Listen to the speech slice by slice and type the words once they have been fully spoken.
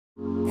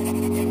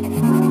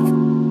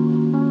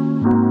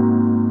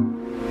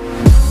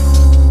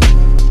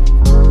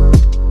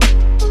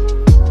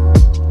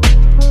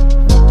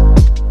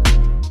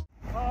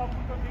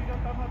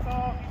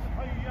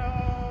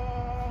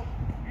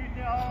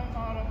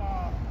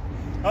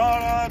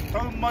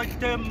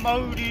Tomato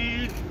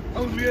Modi,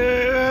 oh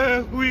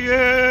yeah, oh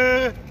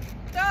yeah,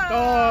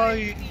 oh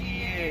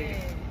yeah.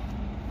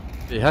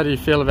 How do you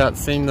feel about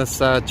seeing this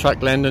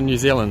truck land in New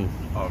Zealand?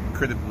 Oh,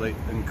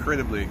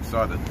 incredibly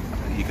excited.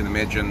 You can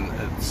imagine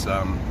it's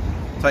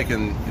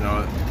taken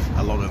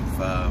a lot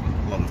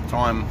of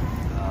time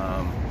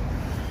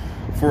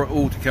for it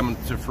all to come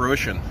to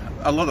fruition.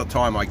 A lot of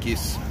time, I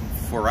guess,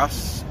 for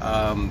us,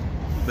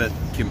 but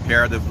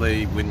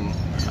comparatively, when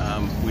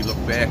we look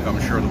back, I'm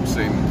sure it'll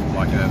seem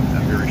like a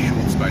very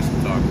short space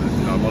of time.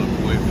 A lot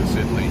of work has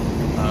certainly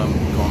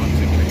gone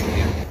into getting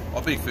here.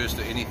 I'll be first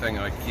at anything,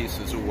 I guess,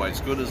 is always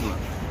good, isn't it?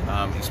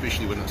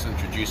 Especially when it's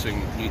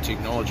introducing new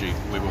technology.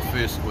 We were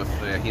first with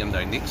the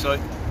Hyundai NZ,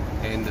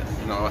 and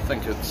I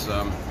think it's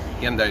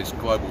Hyundai's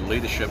global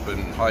leadership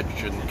in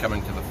hydrogen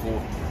coming to the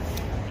fore.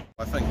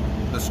 I think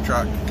this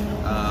truck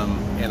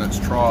and its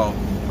trial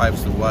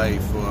paves the way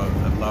for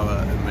a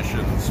lower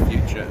emissions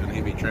future in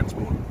heavy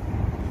transport.